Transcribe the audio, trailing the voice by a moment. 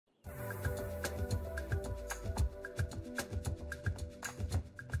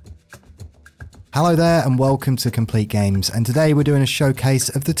Hello there and welcome to Complete Games, and today we're doing a showcase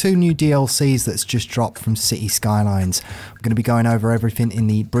of the two new DLCs that's just dropped from Cities Skylines. We're going to be going over everything in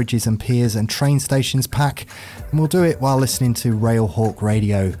the Bridges and Piers and Train Stations pack, and we'll do it while listening to Railhawk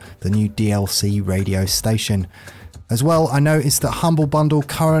Radio, the new DLC radio station. As well, I noticed that Humble Bundle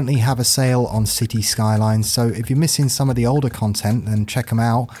currently have a sale on Cities Skylines, so if you're missing some of the older content, then check them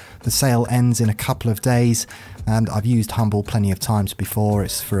out. The sale ends in a couple of days, and I've used Humble plenty of times before.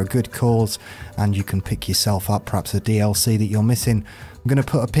 It's for a good cause, and you can pick yourself up perhaps a DLC that you're missing. I'm going to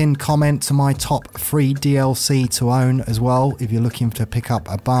put a pinned comment to my top free DLC to own as well, if you're looking to pick up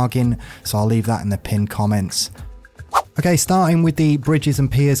a bargain, so I'll leave that in the pinned comments. Okay, starting with the Bridges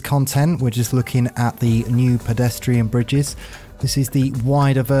and Piers content, we're just looking at the new pedestrian bridges. This is the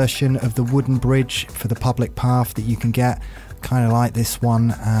wider version of the wooden bridge for the public path that you can get, kind of like this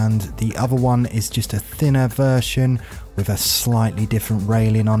one, and the other one is just a thinner version with a slightly different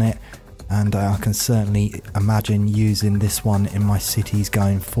railing on it, and I can certainly imagine using this one in my cities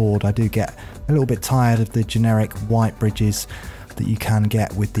going forward. I do get a little bit tired of the generic white bridges that you can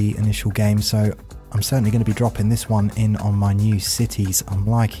get with the initial game, so I'm certainly going to be dropping this one in on my new cities. I'm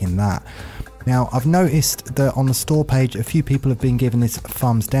liking that. Now, I've noticed that on the store page, a few people have been giving this a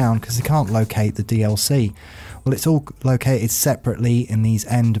thumbs down because they can't locate the DLC. Well, it's all located separately in these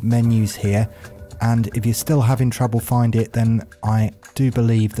end menus here. And if you're still having trouble finding it, then I do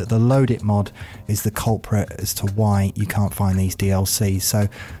believe that the Load It mod is the culprit as to why you can't find these DLCs. So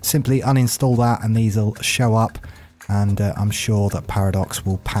simply uninstall that and these will show up. And I'm sure that Paradox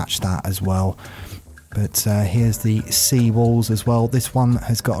will patch that as well. But here's the sea walls as well. This one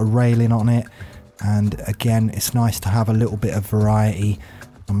has got a railing on it, and again it's nice to have a little bit of variety.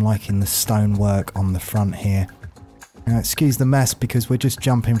 I'm liking the stonework on the front here. Now, excuse the mess because we're just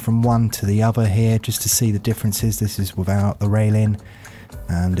jumping from one to the other here just to see the differences. This is without the railing,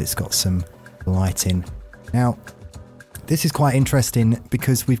 and it's got some lighting. Now, this is quite interesting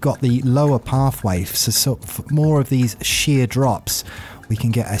because we've got the lower pathway, so for more of these sheer drops we can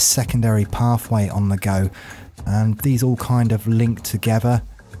get a secondary pathway on the go, and these all kind of link together.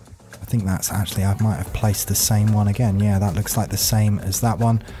 I think that's actually, I might have placed the same one again. Yeah, that looks like the same as that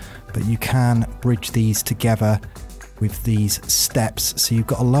one, but you can bridge these together with these steps, so you've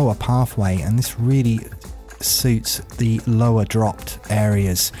got a lower pathway, and this really suits the lower dropped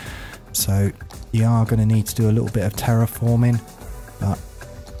areas. So you are going to need to do a little bit of terraforming, but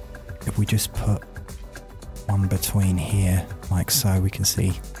if we just put one between here like so, we can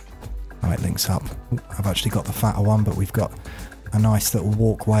see how it links up. I've actually got the fatter one, but we've got a nice little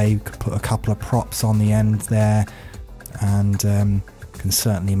walkway. We could put a couple of props on the end there, and can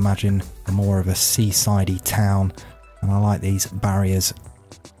certainly imagine more of a seasidey town, and I like these barriers.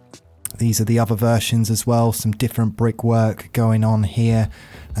 These are the other versions as well, some different brickwork going on here,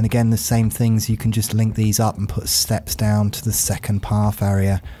 and again the same things, you can just link these up and put steps down to the second path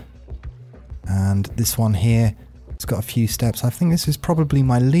area. And this one here, it's got a few steps. I think this is probably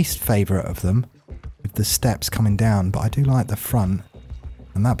my least favourite of them, with the steps coming down, but I do like the front.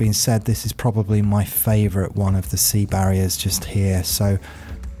 And that being said, this is probably my favourite one of the sea barriers just here, so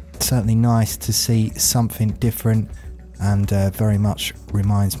it's certainly nice to see something different, and very much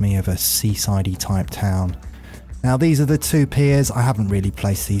reminds me of a seasidey type town. Now, these are the two piers. I haven't really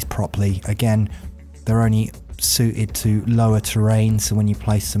placed these properly. Again, they're only suited to lower terrain, so when you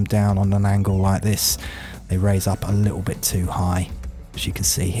place them down on an angle like this, they raise up a little bit too high. As you can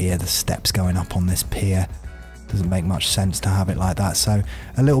see here, the steps going up on this pier, doesn't make much sense to have it like that, so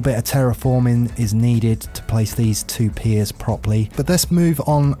a little bit of terraforming is needed to place these two piers properly. But let's move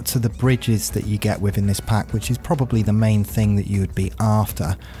on to the bridges that you get within this pack, which is probably the main thing that you would be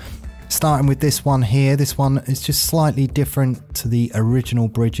after. Starting with this one here, this one is just slightly different to the original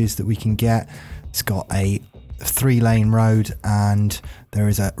bridges that we can get. It's got a 3-lane road, and there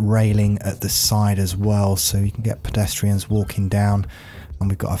is a railing at the side as well, so you can get pedestrians walking down, and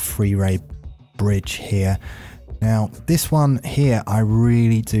we've got a freeway bridge here. Now, this one here I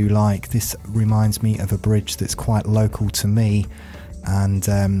really do like. This reminds me of a bridge that's quite local to me, and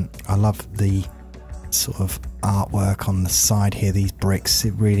I love the sort of artwork on the side here, these bricks.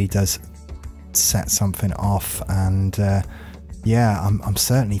 It really does set something off, and yeah, I'm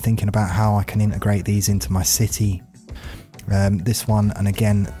certainly thinking about how I can integrate these into my city. This one, and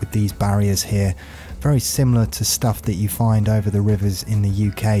again with these barriers here, very similar to stuff that you find over the rivers in the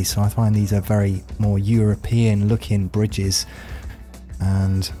UK, so I find these are very more European looking bridges,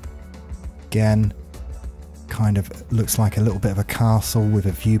 and again kind of looks like a little bit of a castle with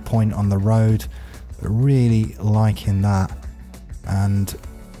a viewpoint on the road, but really liking that. And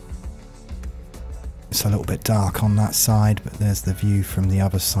it's a little bit dark on that side, but there's the view from the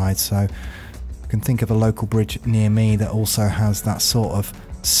other side, so can think of a local bridge near me that also has that sort of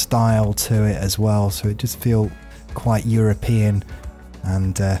style to it as well, so it just feels quite European,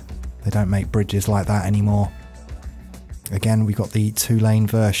 and they don't make bridges like that anymore. Again, we got the 2-lane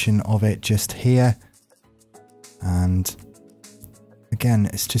version of it just here, and again,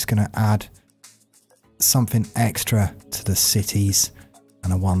 it's just going to add something extra to the cities,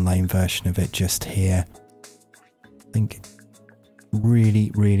 and a 1-lane version of it just here. I think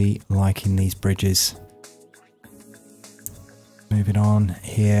really liking these bridges. Moving on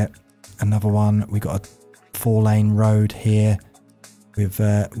here, another one. We got a 4-lane road here with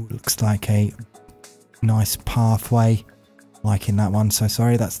looks like a nice pathway. Liking that one. So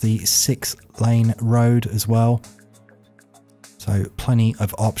sorry, that's the 6-lane road as well. So plenty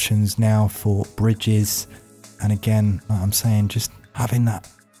of options now for bridges, and again, like I'm saying, just having that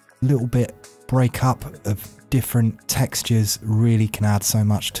little bit break up of different textures really can add so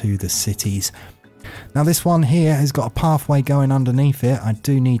much to the cities. Now this one here has got a pathway going underneath it. I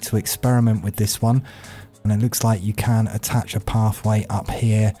do need to experiment with this one, and it looks like you can attach a pathway up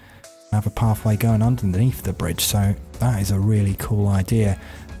here and have a pathway going underneath the bridge, so that is a really cool idea,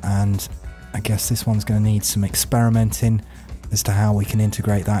 and I guess this one's going to need some experimenting as to how we can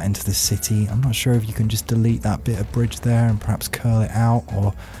integrate that into the city. I'm not sure if you can just delete that bit of bridge there and perhaps curl it out,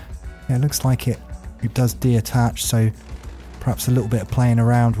 or yeah, it looks like it does deattach, so perhaps a little bit of playing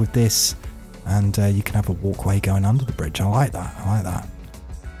around with this, and you can have a walkway going under the bridge. I like that.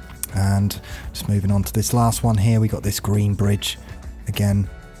 And just moving on to this last one here, we got this green bridge. Again,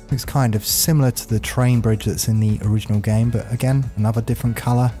 looks kind of similar to the train bridge that's in the original game, but again, another different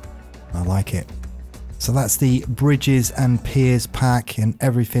colour. I like it. So that's the Bridges and Piers pack and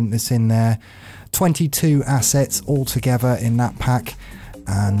everything that's in there. 22 assets altogether in that pack,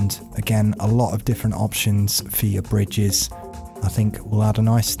 and again, a lot of different options for your bridges. I think will add a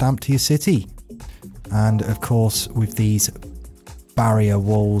nice stamp to your city. And of course, with these barrier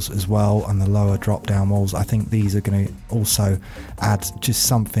walls as well and the lower drop down walls, I think these are going to also add just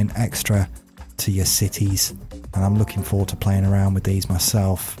something extra to your cities, and I'm looking forward to playing around with these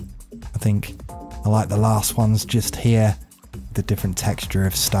myself. I think I like the last ones just here, the different texture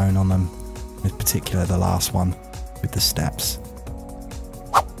of stone on them, in particular the last one with the steps.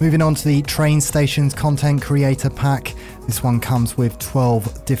 Moving on to the Train Stations Content Creator Pack. This one comes with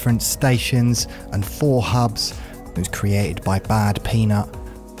 12 different stations and 4 hubs. It was created by Bad Peanut,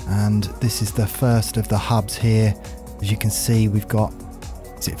 and this is the first of the hubs here. As you can see, we've got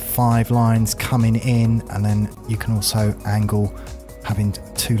 5 lines coming in, and then you can also angle having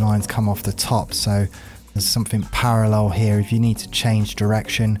 2 lines come off the top, so there's something parallel here if you need to change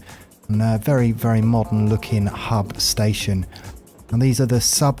direction. And a very modern looking hub station. And these are the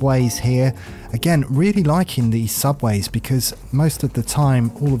subways here. Again, really liking these subways, because most of the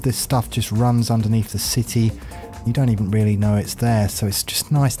time all of this stuff just runs underneath the city. You don't even really know it's there, so it's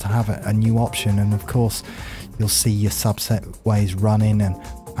just nice to have a new option. And of course you'll see your subways running, and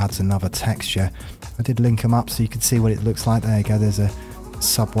adds another texture. I did link them up so you can see what it looks like. There you go, there's a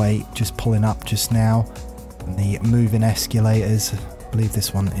subway just pulling up just now, and the moving escalators. I believe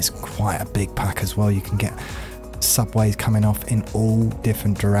this one is quite a big pack as well. You can get subways coming off in all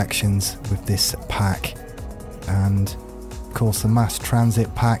different directions with this pack. And of course the mass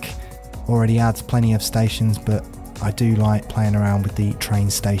transit pack already adds plenty of stations, but I do like playing around with the train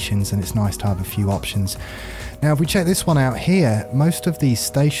stations, and it's nice to have a few options. Now if we check this one out here, most of these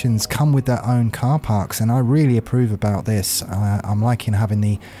stations come with their own car parks, and I really approve about this. I'm liking having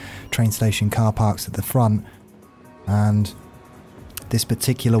the train station car parks at the front, and this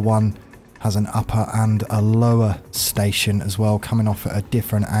particular one has an upper and a lower station as well, coming off at a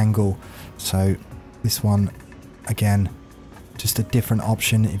different angle. So this one, again, just a different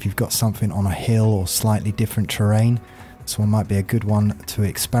option if you've got something on a hill or slightly different terrain. This one might be a good one to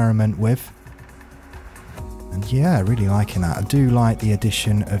experiment with. And yeah, really liking that. I do like the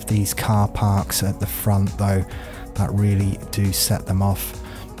addition of these car parks at the front though. That really do set them off.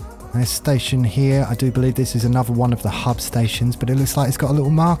 This station here, I do believe this is another one of the hub stations, but it looks like it's got a little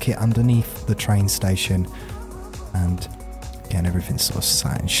market underneath the train station. And again, everything's sort of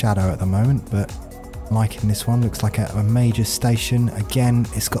sat in shadow at the moment, but liking this one. Looks like a major station. Again,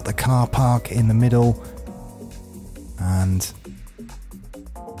 it's got the car park in the middle, and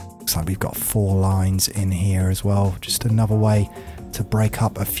looks like we've got 4 lines in here as well. Just another way to break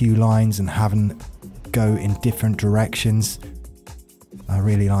up a few lines and have them go in different directions. I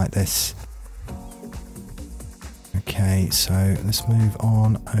really like this. Okay, so let's move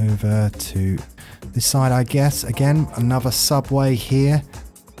on over to this side, I guess. Again, another subway here,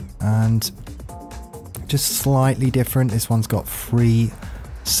 and just slightly different. This one's got 3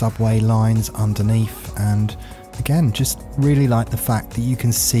 subway lines underneath, and again, just really like the fact that you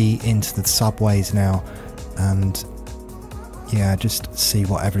can see into the subways now, and yeah, just see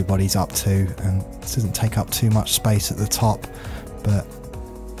what everybody's up to. And this doesn't take up too much space at the top, but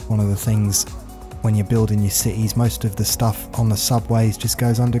one of the things when you're building your cities, most of the stuff on the subways just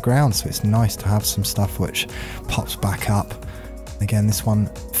goes underground, so it's nice to have some stuff which pops back up. Again, this one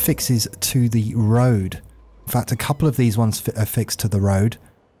fixes to the road. In fact, a couple of these ones are fixed to the road.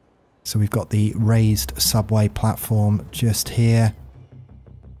 So we've got the raised subway platform just here.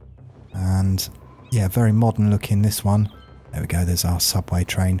 And yeah, very modern looking, this one. There we go, there's our subway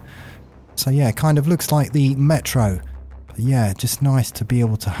train. So yeah, it kind of looks like the metro. But yeah, just nice to be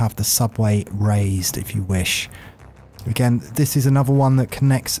able to have the subway raised if you wish. Again, this is another one that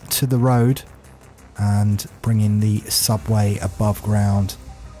connects to the road and bringing the subway above ground.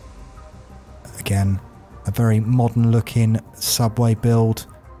 Again, a very modern looking subway build.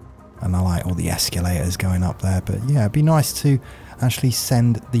 And I like all the escalators going up there. But yeah, it'd be nice to actually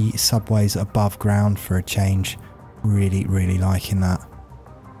send the subways above ground for a change. Really, really liking that.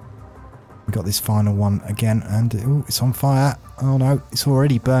 We got this final one again, and ooh, it's on fire. Oh no, it's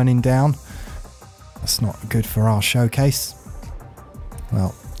already burning down. That's not good for our showcase.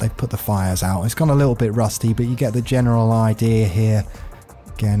 Well, they've put the fires out. It's gone a little bit rusty, but you get the general idea here.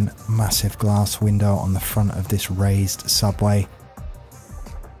 Again, massive glass window on the front of this raised subway.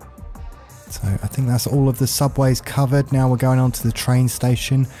 So I think that's all of the subways covered. Now we're going on to the train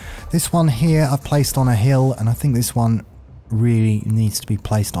station. This one here I've placed on a hill, and I think this one really needs to be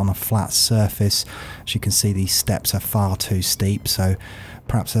placed on a flat surface. As you can see, these steps are far too steep, so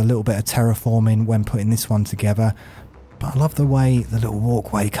perhaps a little bit of terraforming when putting this one together. But I love the way the little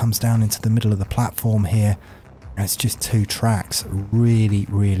walkway comes down into the middle of the platform here. And it's just 2 tracks. Really,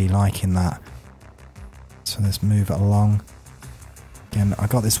 really liking that. So let's move it along. Again, I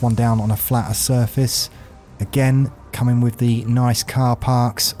got this one down on a flatter surface. Again, coming with the nice car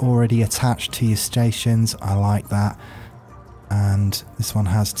parks already attached to your stations. I like that. And this one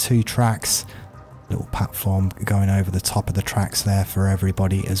has 2 tracks. Little platform going over the top of the tracks there for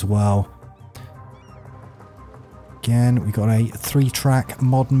everybody as well. Again, we've got a 3-track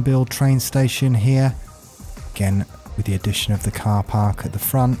modern build train station here. Again, with the addition of the car park at the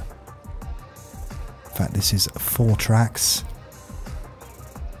front. In fact, this is 4 tracks.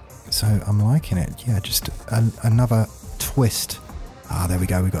 So I'm liking it. Yeah, just another twist. Ah, there we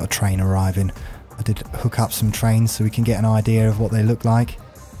go. We've got a train arriving. I did hook up some trains so we can get an idea of what they look like.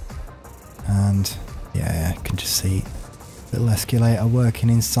 And yeah, you can just see little escalator working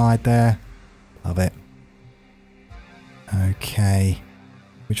inside there. Love it. Okay.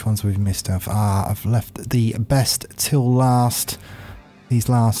 Which ones we've missed off? Ah, I've left the best till last. These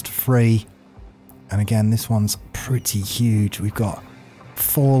last 3. And again, this one's pretty huge. We've got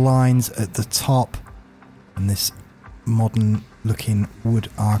 4 lines at the top and this modern looking wood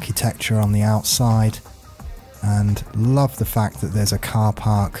architecture on the outside, and love the fact that there's a car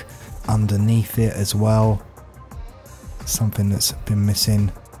park underneath it as well, something that's been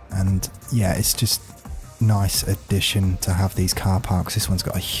missing. And yeah, it's just nice addition to have these car parks. This one's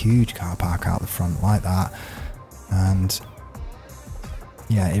got a huge car park out the front like that, and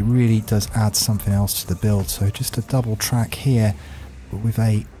yeah, it really does add something else to the build. So just a double track here, but with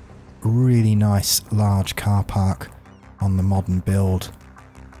a really nice large car park on the modern build.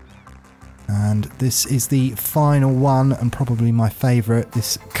 And this is the final one, and probably my favourite,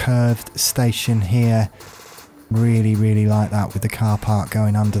 this curved station here. Really, really like that with the car park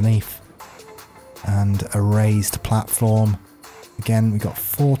going underneath and a raised platform. Again, we've got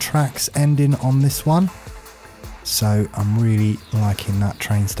 4 tracks ending on this one. So I'm really liking that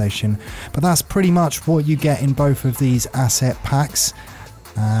train station. But that's pretty much what you get in both of these asset packs.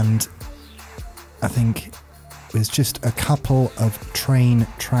 And I think there's just a couple of train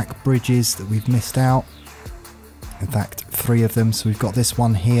track bridges that we've missed out. In fact, 3 of them. So we've got this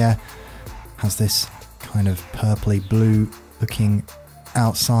one here, has this kind of purpley blue looking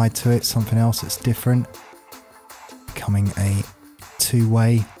outside to it, something else that's different, becoming a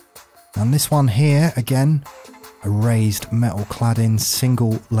 2-way. And this one here, again, a raised metal cladding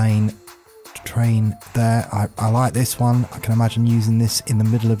single lane train there. I like this one. I can imagine using this in the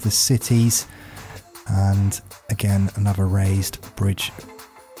middle of the cities. And again, another raised bridge.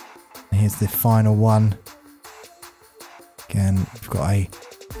 And here's the final one. Again, we've got a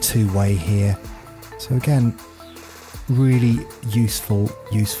 2-way here. So again, really useful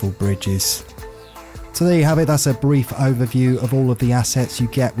bridges. So there you have it. That's a brief overview of all of the assets you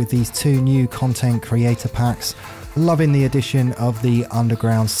get with these 2 new content creator packs. Loving the addition of the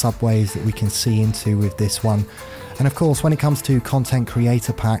underground subways that we can see into with this one. And of course, when it comes to content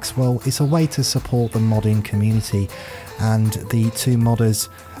creator packs, well, it's a way to support the modding community. And the two modders,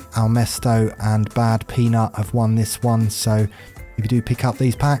 Almesto and Bad Peanut, have won this one. So if you do pick up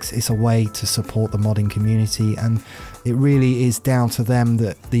these packs, it's a way to support the modding community. And it really is down to them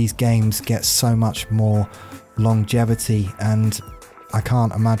that these games get so much more longevity. And I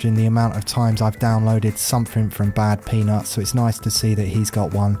can't imagine the amount of times I've downloaded something from Bad Peanut, so it's nice to see that he's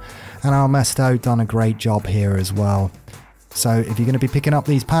got one. And Almesto done a great job here as well. So if you're going to be picking up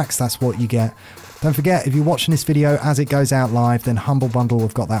these packs, that's what you get. Don't forget, if you're watching this video as it goes out live, then Humble Bundle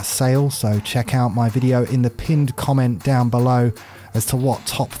have got that sale, so check out my video in the pinned comment down below as to what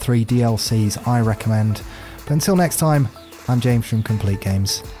top 3 DLCs I recommend. But until next time, I'm James from Complete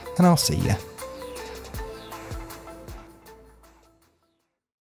Games, and I'll see you.